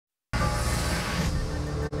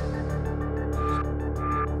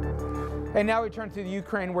And now we turn to the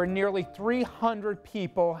Ukraine, where nearly 300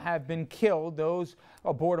 people have been killed, those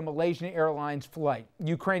aboard a Malaysian Airlines flight.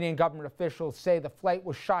 Ukrainian government officials say the flight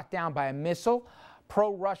was shot down by a missile.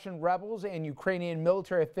 Pro-Russian rebels and Ukrainian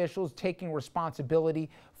military officials taking responsibility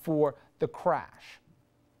for the crash.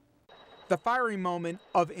 The fiery moment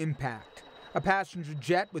of impact. A passenger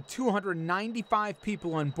jet with 295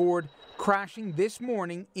 people on board crashing this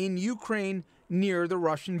morning in Ukraine near the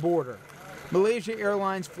Russian border. Malaysian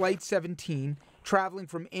Airlines Flight 17, traveling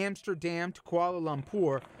from Amsterdam to Kuala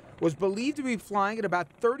Lumpur, was believed to be flying at about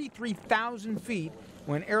 33,000 feet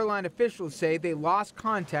when airline officials say they lost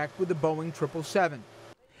contact with the Boeing 777.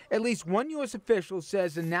 At least one U.S. official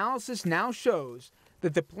says analysis now shows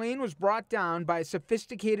that the plane was brought down by a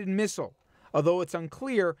sophisticated missile, although it's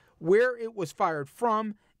unclear where it was fired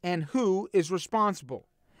from and who is responsible.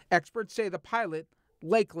 Experts say the pilot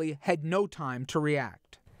likely had no time to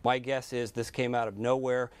react. My guess is this came out of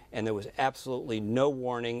nowhere and there was absolutely no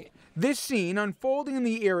warning. This scene unfolding in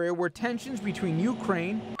the area where tensions between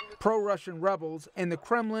Ukraine, pro-Russian rebels, and the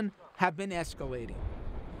Kremlin have been escalating.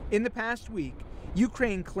 In the past week,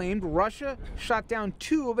 Ukraine claimed Russia shot down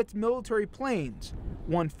 2 of its military planes,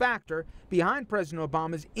 one factor behind President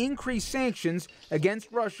Obama's increased sanctions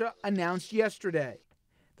against Russia announced yesterday.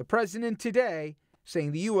 The president today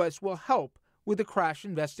saying the U.S. will help with the crash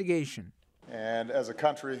investigation. And as a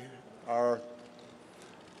country, our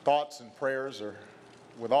thoughts and prayers are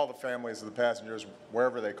with all the families of the passengers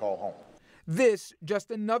wherever they call home. This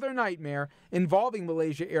just another nightmare involving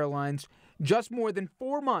Malaysia Airlines just more than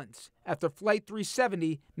 4 months after Flight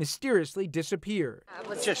 370 mysteriously disappeared.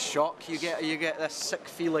 It's just shock. You get this sick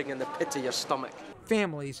feeling in the pit of your stomach.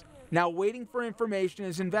 Families now waiting for information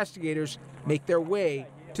as investigators make their way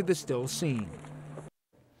to the still scene.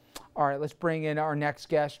 All right, let's bring in our next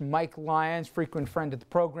guest, Mike Lyons, frequent friend of the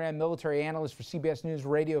program, military analyst for CBS News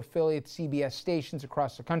radio affiliate CBS stations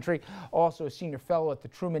across the country, also a senior fellow at the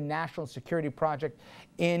Truman National Security Project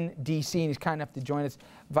in D.C., and he's kind enough to join us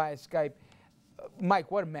via Skype. Mike,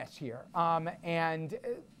 what a mess here. And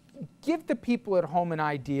give the people at home an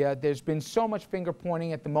idea. There's been so much finger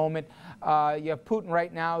pointing at the moment. You have Putin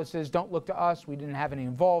right now who says, don't look to us. We didn't have any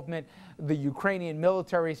involvement. The Ukrainian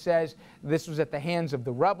military says this was at the hands of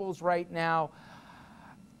the rebels right now.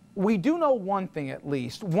 We do know one thing at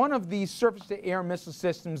least. One of these surface-to-air missile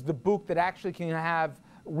systems, the Buk, that actually can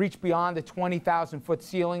reach beyond the 20,000-foot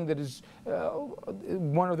ceiling, that is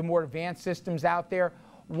one of the more advanced systems out there.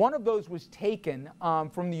 One of those was taken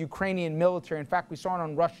from the Ukrainian military. In fact, we saw it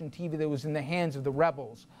on Russian TV that was in the hands of the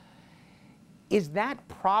rebels. Is that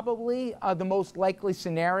probably the most likely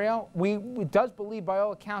scenario? We does believe, by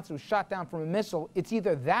all accounts, it was shot down from a missile. It's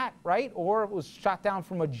either that, right, or it was shot down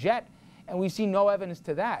from a jet, and we see no evidence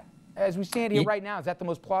to that. As we stand here right now, is that the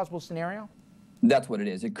most plausible scenario? That's what it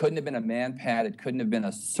is. It couldn't have been a man-pad. It couldn't have been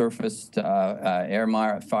a surfaced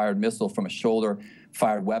air-fired missile from a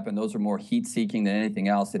shoulder-fired weapon. Those are more heat-seeking than anything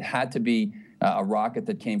else. It had to be a rocket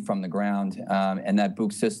that came from the ground, and that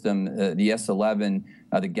Buk system, the S-11,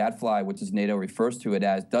 the Gadfly, which is NATO refers to it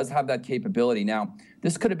as, does have that capability. Now,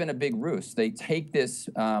 this could have been a big ruse. They take this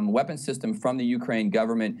weapon system from the Ukraine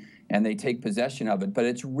government and they take possession of it, but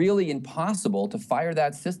it's really impossible to fire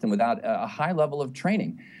that system without a high level of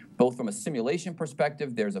training. Both from a simulation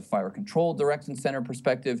perspective, there's a fire control direction center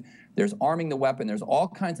perspective, there's arming the weapon, there's all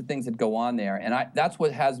kinds of things that go on there. And that's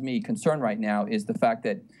what has me concerned right now, is the fact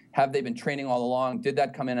that, have they been training all along? Did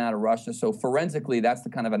that come in out of Russia? So forensically, that's the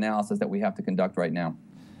kind of analysis that we have to conduct right now.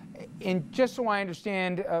 And just so I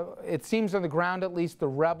understand, it seems on the ground at least the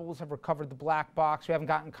rebels have recovered the black box. We haven't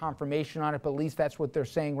gotten confirmation on it, but at least that's what they're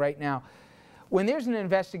saying right now. When there's an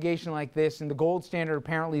investigation like this, and the gold standard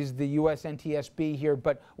apparently is the U.S. NTSB here,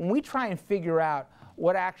 but when we try and figure out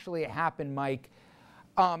what actually happened, Mike,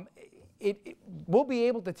 we'll be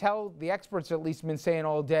able to tell, the experts at least have been saying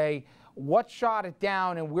all day, what shot it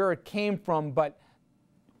down and where it came from, but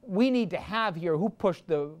we need to have here who pushed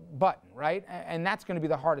the button, right? And that's going to be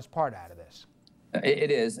the hardest part out of this.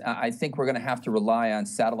 It is. I think we're going to have to rely on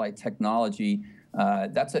satellite technology.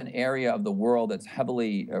 That's an area of the world that's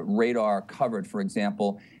heavily radar covered, for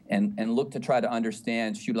example, and look to try to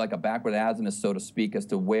understand, shoot like a backward azimuth, so to speak, as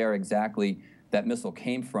to where exactly that missile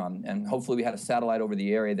came from. And hopefully we had a satellite over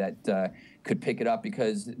the area that could pick it up,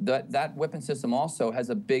 because that weapon system also has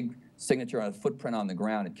a big signature on a footprint on the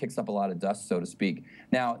ground. It kicks up a lot of dust, so to speak.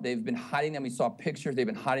 Now, they've been hiding them. We saw pictures. They've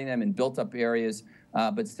been hiding them in built-up areas.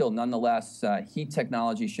 But still, nonetheless, heat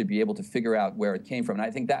technology should be able to figure out where it came from. And I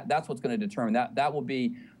think that's what's going to determine. That will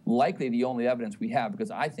be likely the only evidence we have, because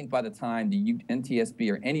I think by the time the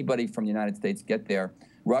NTSB or anybody from the United States get there,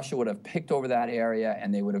 Russia would have picked over that area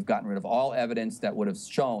and they would have gotten rid of all evidence that would have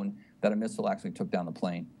shown that a missile actually took down the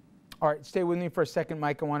plane. All right, stay with me for a second,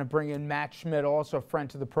 Mike. I want to bring in Matt Schmidt, also a friend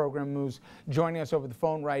to the program, who's joining us over the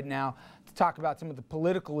phone right now to talk about some of the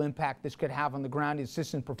political impact this could have on the ground. He's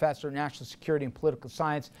assistant professor of national security and political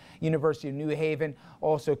science, University of New Haven,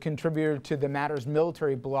 also contributor to the Matters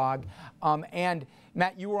Military blog. And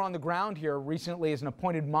Matt, you were on the ground here recently as an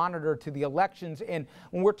appointed monitor to the elections. And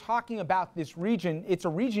when we're talking about this region, it's a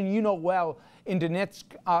region you know well in Donetsk.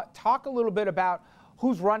 Talk a little bit about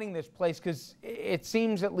who's running this place, because it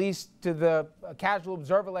seems, at least to the casual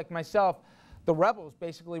observer like myself, the rebels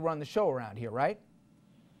basically run the show around here, right?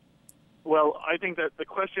 Well, I think that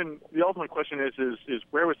the ultimate question is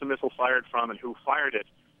where was the missile fired from and who fired it?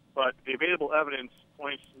 But the available evidence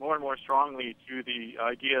points more and more strongly to the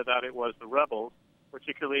idea that it was the rebels,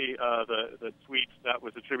 particularly the tweet that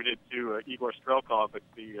was attributed to Igor Strelkov,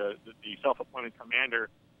 the self-appointed commander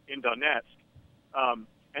in Donetsk.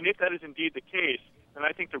 And if that is indeed the case, then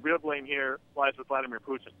I think the real blame here lies with Vladimir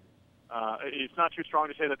Putin. It's not too strong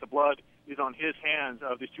to say that the blood is on his hands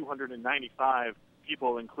of these 295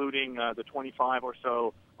 people, including the 25 or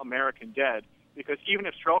so American dead, because even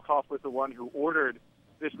if Strelkov was the one who ordered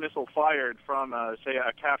this missile fired from, say,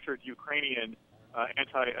 a captured Ukrainian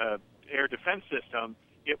anti-air defense system,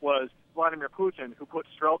 it was Vladimir Putin who put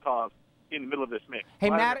Strelkov in the middle of this mix. Hey,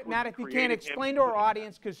 Matt, if you can, explain to our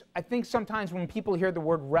audience, because I think sometimes when people hear the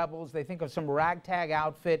word rebels, they think of some ragtag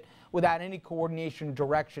outfit without any coordination or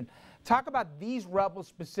direction. Talk about these rebels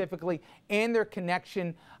specifically and their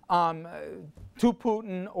connection to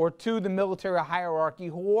Putin or to the military hierarchy.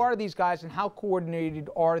 Who are these guys and how coordinated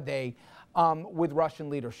are they with Russian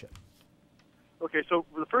leadership? Okay, so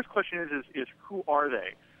the first question is who are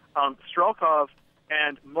they? Strelkov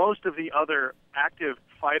and most of the other active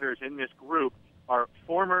fighters in this group are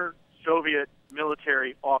former Soviet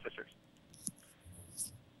military officers.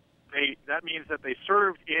 That means that they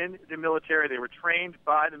served in the military, they were trained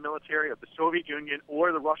by the military of the Soviet Union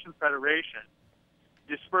or the Russian Federation,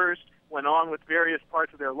 dispersed, went on with various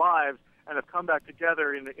parts of their lives, and have come back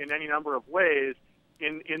together in any number of ways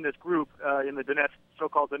in this group, in the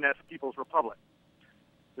so-called Donetsk People's Republic.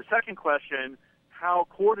 The second question, how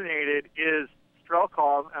coordinated is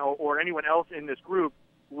Strelkov or anyone else in this group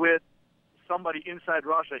with somebody inside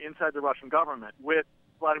Russia, inside the Russian government, with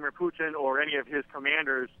Vladimir Putin or any of his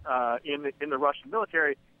commanders in the Russian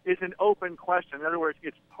military, is an open question. In other words,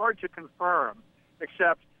 it's hard to confirm,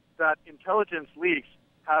 except that intelligence leaks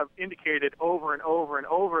have indicated over and over and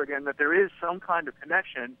over again that there is some kind of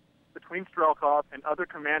connection between Strelkov and other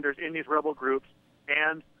commanders in these rebel groups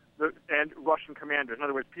and Russian commanders. In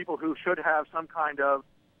other words, people who should have some kind of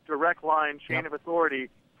direct line, chain of authority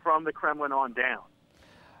from the Kremlin on down.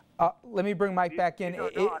 Let me bring Mike back in.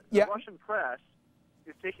 The Russian press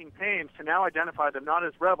is taking pains to now identify them not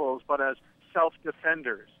as rebels, but as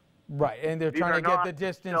self-defenders. Right, and they're trying to get the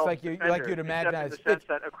distance like you'd imagine. In the sense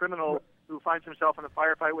that a criminal who finds himself in a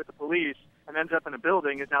firefight with the police and ends up in a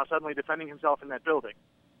building is now suddenly defending himself in that building.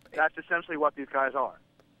 That's essentially what these guys are.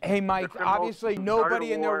 Hey, Mike, obviously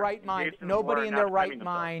nobody in their right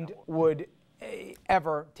mind, would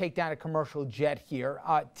ever take down a commercial jet here.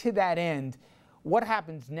 To that end, what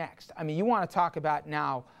happens next? I mean, you want to talk about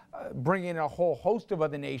now bringing in a whole host of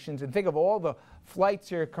other nations, and think of all the flights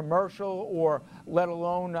here, commercial or let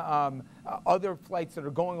alone other flights that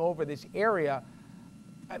are going over this area.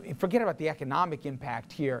 I mean, forget about the economic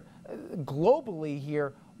impact here. Globally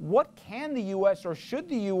here, what can the U.S. or should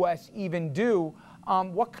the U.S. even do?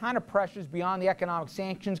 What kind of pressures beyond the economic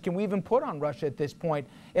sanctions can we even put on Russia at this point?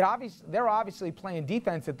 They're obviously playing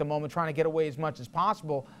defense at the moment, trying to get away as much as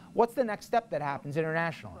possible. What's the next step that happens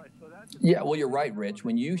internationally? Yeah, well, you're right, Rich.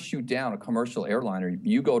 When you shoot down a commercial airliner,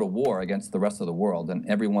 you go to war against the rest of the world. And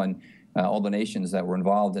everyone, all the nations that were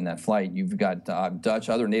involved in that flight, you've got Dutch,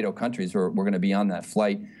 other NATO countries were going to be on that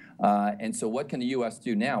flight. And so what can the U.S.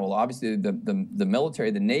 do now? Well, obviously, the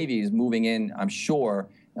military, the Navy is moving in, I'm sure,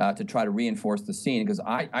 to try to reinforce the scene, because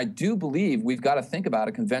I do believe we've got to think about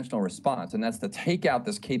a conventional response, and that's to take out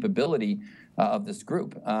this capability of this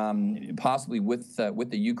group, possibly with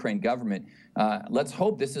the Ukraine government. Let's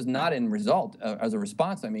hope this is not in result as a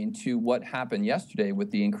response, I mean, to what happened yesterday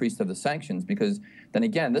with the increase of the sanctions, because then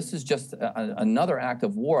again, this is just another act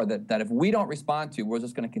of war that if we don't respond to, we're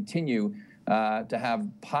just going to continue to have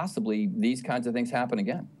possibly these kinds of things happen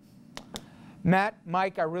again. Matt,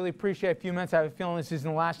 Mike, I really appreciate a few minutes. I have a feeling this isn't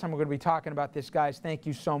the last time we're going to be talking about this, guys. Thank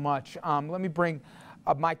you so much. Let me bring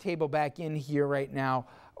my table back in here right now.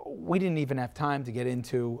 We didn't even have time to get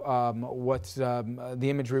into what's the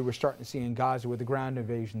imagery we're starting to see in Gaza with the ground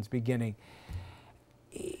invasions beginning.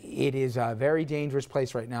 it is a very dangerous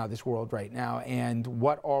place right now, this world right now, and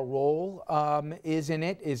what our role is in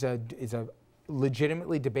it is a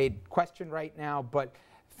legitimately debated question right now, but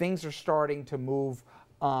things are starting to move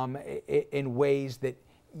in ways that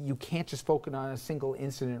you can't just focus on a single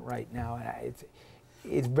incident right now.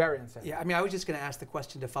 It's very unsettling. Yeah, I mean, I was just going to ask the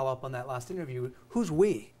question to follow up on that last interview. Who's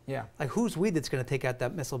we? Yeah. Like, who's we that's going to take out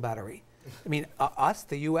that missile battery? I mean, us,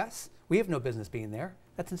 the U.S., we have no business being there.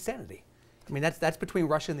 That's insanity. I mean, that's between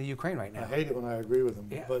Russia and the Ukraine right now. I hate it when I agree with them.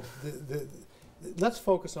 Yeah. But let's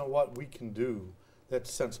focus on what we can do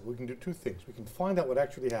that's sensible. We can do two things. We can find out what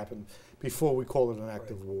actually happened before we call it an act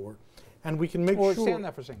of war. And we can make sure... Well, stay on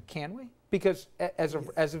that for a second. Can we? Because as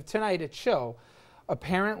of tonight at show,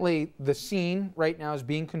 apparently the scene right now is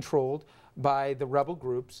being controlled by the rebel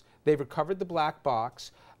groups. They've recovered the black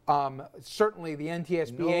box. Certainly the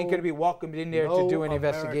NTSB ain't going to be welcomed in there to do an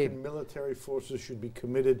investigation. American military forces should be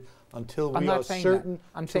committed until I'm we not are saying certain. that.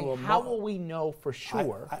 I'm saying, how will we know for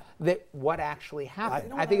sure that what actually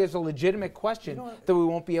happened? I think it's a legitimate question that we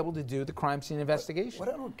won't be able to do the crime scene investigation. What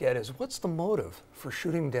I don't get is, what's the motive for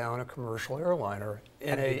shooting down a commercial airliner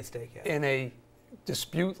in a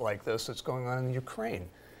dispute like this that's going on in Ukraine?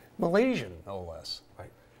 Malaysian, no less.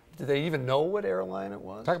 Right. Do they even know what airline it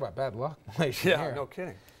was? Talk about bad luck. Malaysian Air. No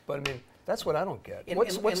kidding. But I mean, that's what I don't get.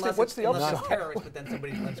 What's the upside? Terrorist, but then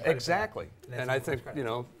somebody lends credit Exactly. And I think, you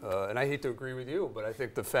know, and I hate to agree with you, but I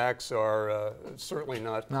think the facts are certainly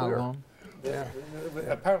not clear. Wrong. Yeah.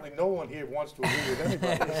 Apparently no one here wants to agree with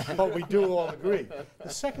anybody, but we do all agree. The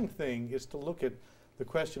second thing is to look at the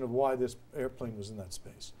question of why this airplane was in that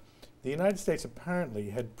space. The United States apparently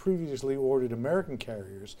had previously ordered American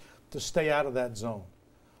carriers to stay out of that zone.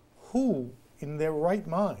 Who, in their right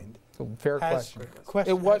mind, fair question.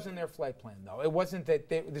 It wasn't their flight plan, though. It wasn't that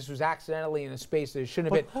this was accidentally in a space that it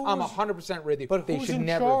shouldn't have been. I'm 100% with you. But they who's should in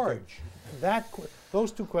never charge?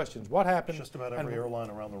 Those two questions. What happened? Just about every airline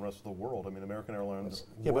around the rest of the world. I mean, American Airlines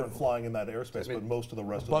weren't flying in that airspace, but most of the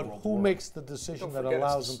rest of the world But who makes the decision that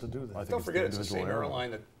allows them to do that? Don't forget, it's the same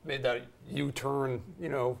airline that made that U-turn, you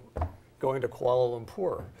know, going to Kuala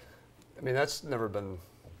Lumpur. I mean, that's never been...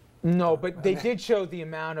 No, but they did show the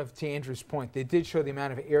amount of, to Andrew's point, they did show the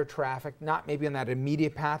amount of air traffic, not maybe on that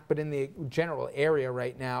immediate path, but in the general area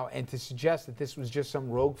right now. And to suggest that this was just some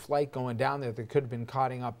rogue flight going down there that could have been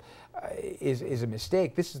caught up is a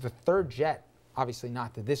mistake. This is the third jet, obviously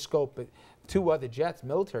not to this scope, but two other jets,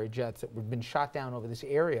 military jets, that have been shot down over this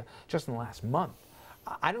area just in the last month.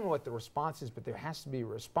 I don't know what the response is, but there has to be a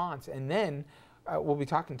response. And then we'll be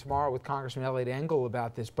talking tomorrow with Congressman Elliot Engel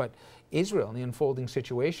about this, but Israel and the unfolding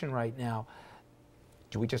situation right now,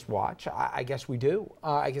 do we just watch? I guess we do.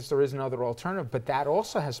 I guess there is another alternative, but that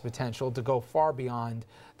also has potential to go far beyond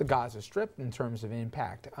the Gaza Strip in terms of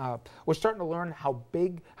impact. We're starting to learn how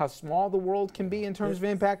big, how small the world can be in terms of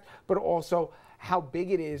impact, but also how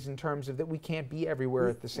big it is in terms of that we can't be everywhere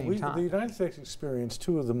at the same time. The United States experienced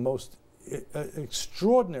two of the most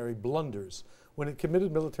extraordinary blunders when it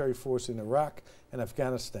committed military force in Iraq and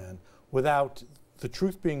Afghanistan without the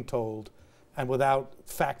truth being told and without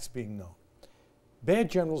facts being known.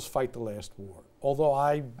 Bad generals fight the last war. Although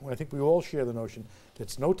I think we all share the notion that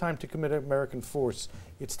it's no time to commit American force,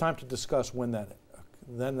 it's time to discuss when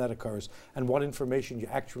that occurs and what information you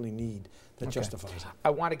actually need that justifies it. I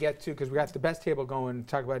want to get to, because we got the best table going, to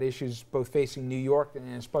talk about issues both facing New York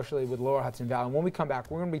and especially with Lower Hudson Valley. And when we come back,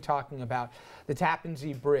 we're going to be talking about the Tappan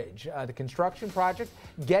Zee Bridge, the construction project,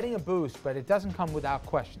 getting a boost, but it doesn't come without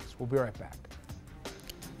questions. We'll be right back.